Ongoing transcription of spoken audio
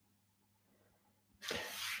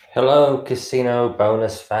Hello, Casino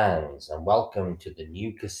Bonus fans, and welcome to the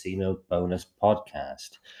new Casino Bonus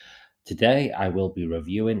podcast. Today, I will be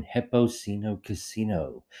reviewing Hippocino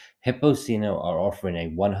Casino. Hippocino are offering a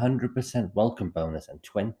 100% welcome bonus and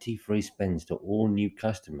 20 free spins to all new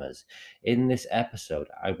customers. In this episode,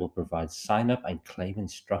 I will provide sign up and claim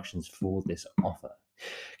instructions for this offer.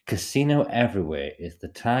 Casino everywhere is the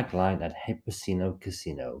tagline at Hippocino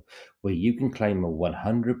Casino, where you can claim a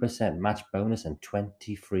 100% match bonus and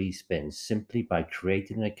 20 free spins simply by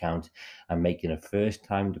creating an account and making a first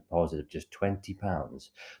time deposit of just £20.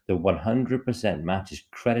 The 100% match is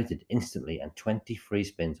credited instantly, and 20 free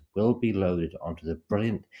spins will be loaded onto the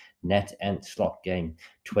brilliant NetEnt slot game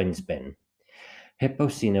Twin Spin.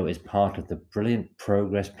 Hippocino is part of the brilliant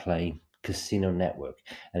Progress Play Casino network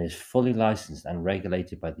and is fully licensed and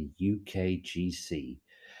regulated by the UKGC.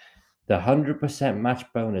 The 100% match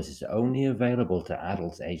bonus is only available to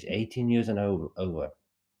adults aged 18 years and over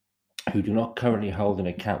who do not currently hold an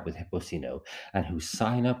account with Hippocino and who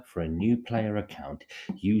sign up for a new player account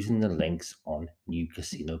using the links on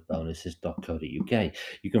newcasinobonuses.co.uk.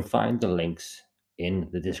 You can find the links in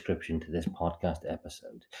the description to this podcast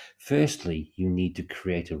episode. Firstly, you need to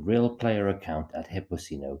create a real player account at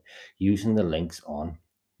Hippocino using the links on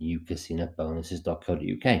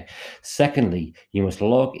newcasinobonuses.co.uk. Secondly, you must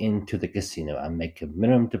log into the casino and make a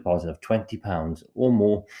minimum deposit of £20 or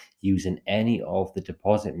more using any of the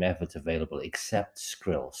deposit methods available except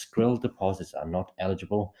Skrill. Skrill deposits are not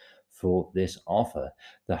eligible for this offer.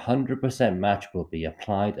 The 100% match will be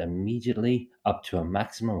applied immediately up to a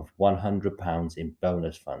maximum of £100 in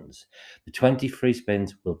bonus funds. The 20 free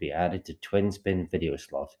spins will be added to Twin Spin video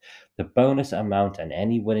slot. The bonus amount and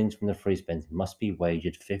any winnings from the free spins must be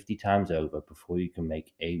wagered 50 times over before you can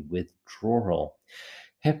make a withdrawal.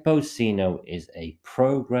 Hippocino is a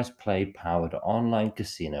Progress Play powered online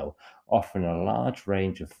casino offering a large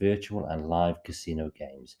range of virtual and live casino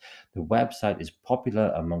games. The website is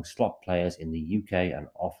popular among slot players in the UK and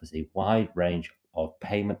offers a wide range of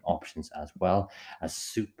payment options as well as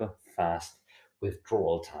super fast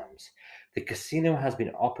withdrawal times. The casino has been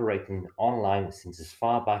operating online since as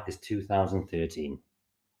far back as 2013.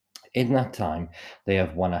 In that time, they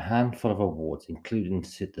have won a handful of awards, including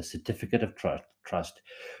the Certificate of Trust,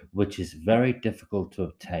 which is very difficult to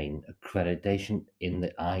obtain accreditation in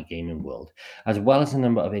the iGaming world. As well as a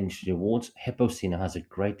number of industry awards, Hippocino has a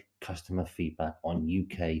great customer feedback on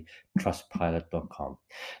uktrustpilot.com.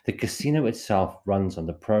 The casino itself runs on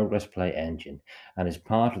the Progress Play engine and is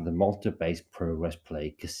part of the Malta-based Progress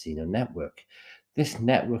Play casino network. This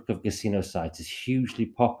network of casino sites is hugely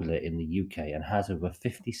popular in the UK and has over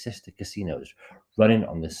 50 sister casinos running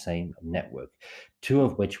on the same network, two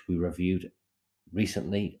of which we reviewed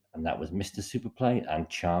recently, and that was Mr. Superplay and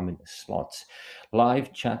Charming Slots.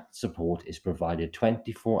 Live chat support is provided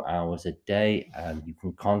 24 hours a day, and you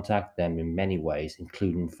can contact them in many ways,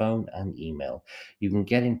 including phone and email. You can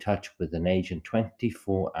get in touch with an agent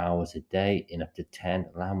 24 hours a day in up to 10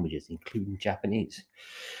 languages, including Japanese.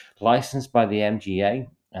 Licensed by the MGA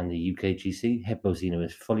and the UKGC, Hippocino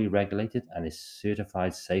is fully regulated and is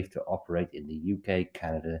certified safe to operate in the UK,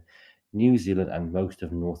 Canada, New Zealand, and most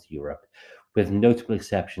of North Europe, with notable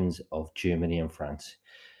exceptions of Germany and France.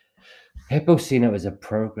 Hippocino is a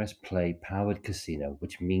Progress Play powered casino,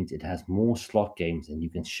 which means it has more slot games than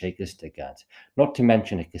you can shake a stick at, not to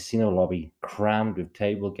mention a casino lobby crammed with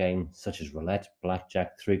table games such as roulette,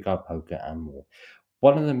 blackjack, three-card poker, and more.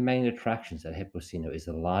 One of the main attractions at Hippocino is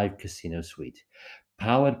the Live Casino Suite.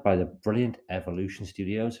 Powered by the brilliant Evolution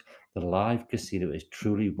Studios, the Live Casino is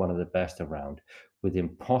truly one of the best around, with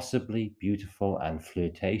impossibly beautiful and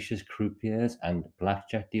flirtatious croupiers and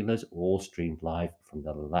blackjack dealers all streamed live from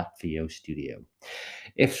the Latvio studio.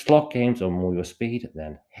 If slot games are more your speed,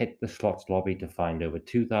 then hit the slots lobby to find over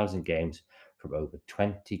 2,000 games from over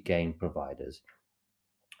 20 game providers.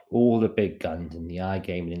 All the big guns in the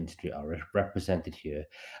iGaming industry are represented here,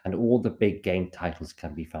 and all the big game titles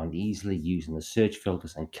can be found easily using the search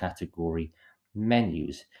filters and category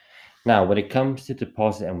menus. Now, when it comes to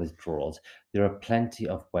deposit and withdrawals, there are plenty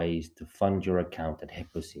of ways to fund your account at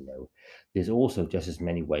Hippocino. There's also just as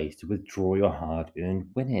many ways to withdraw your hard earned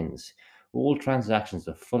winnings. All transactions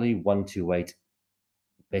are fully 128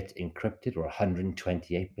 bit encrypted or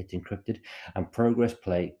 128-bit encrypted, and Progress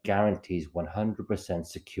Play guarantees 100%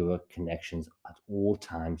 secure connections at all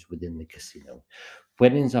times within the casino.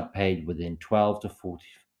 Winnings are paid within 12 to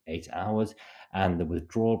 48 hours, and the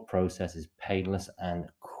withdrawal process is painless and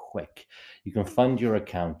quick. You can fund your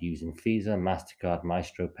account using Visa, MasterCard,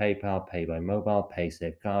 Maestro, PayPal, Pay by Mobile,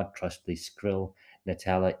 PaySafeCard, Trustly, Skrill,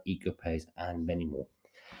 Nutella, EcoPays, and many more.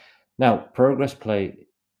 Now, Progress Play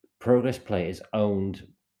is owned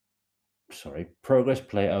Progress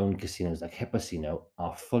Play owned casinos like Hippocino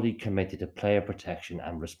are fully committed to player protection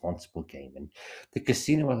and responsible gaming. The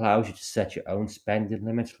casino allows you to set your own spending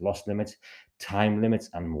limits, loss limits, time limits,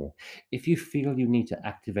 and more. If you feel you need to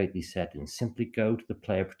activate these settings, simply go to the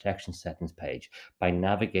player protection settings page by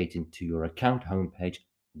navigating to your account homepage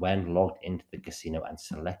when logged into the casino and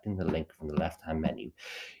selecting the link from the left hand menu.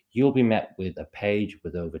 You'll be met with a page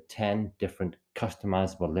with over 10 different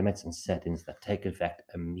customizable limits and settings that take effect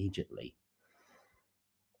immediately.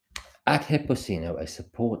 At Hippocino, a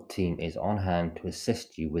support team is on hand to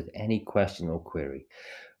assist you with any question or query.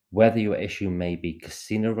 Whether your issue may be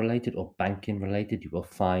casino related or banking related, you will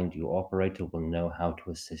find your operator will know how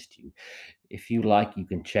to assist you. If you like, you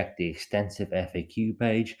can check the extensive FAQ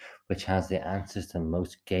page, which has the answers to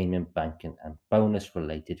most gaming, banking, and bonus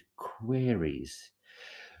related queries.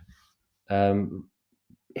 Um,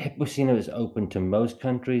 Hipposino is open to most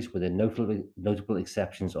countries, with the notable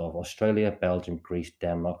exceptions of Australia, Belgium, Greece,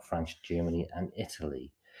 Denmark, France, Germany, and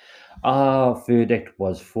Italy. Our verdict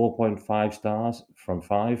was 4.5 stars from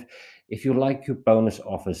 5. If you like your bonus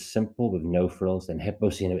offers simple with no frills, then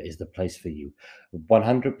Hipposino is the place for you.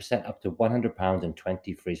 100% up to £100 and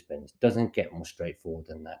 20 free spins. Doesn't get more straightforward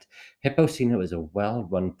than that. Hipposino is a well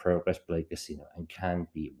run progress play casino and can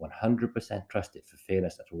be 100% trusted for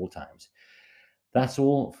fairness at all times. That's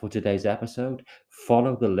all for today's episode.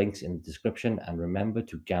 Follow the links in the description and remember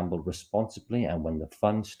to gamble responsibly. And when the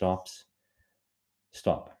fun stops,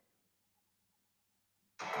 stop.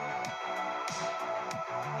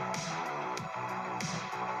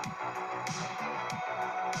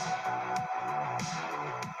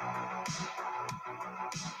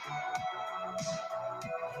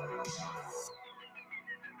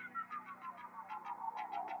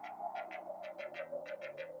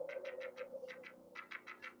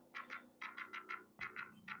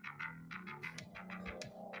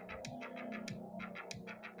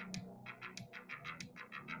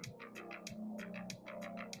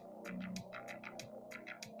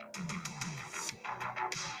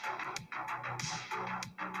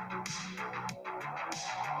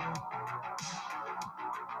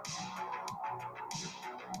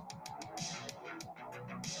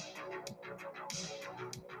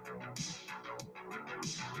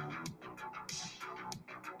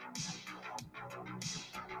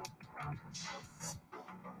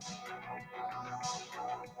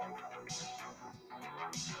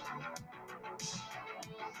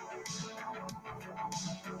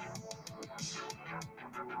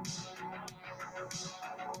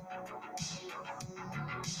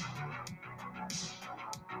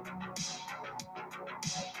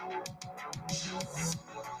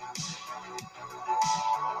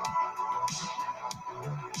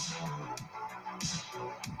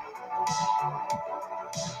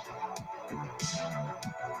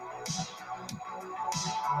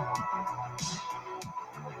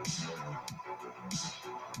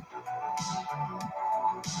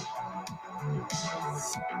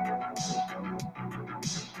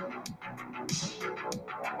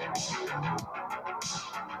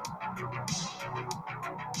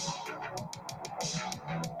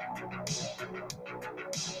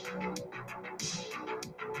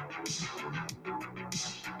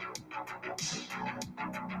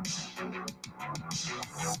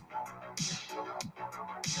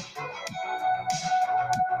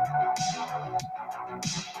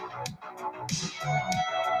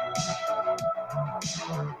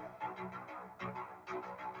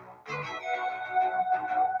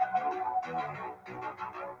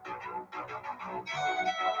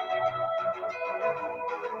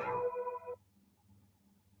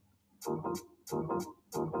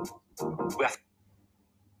 With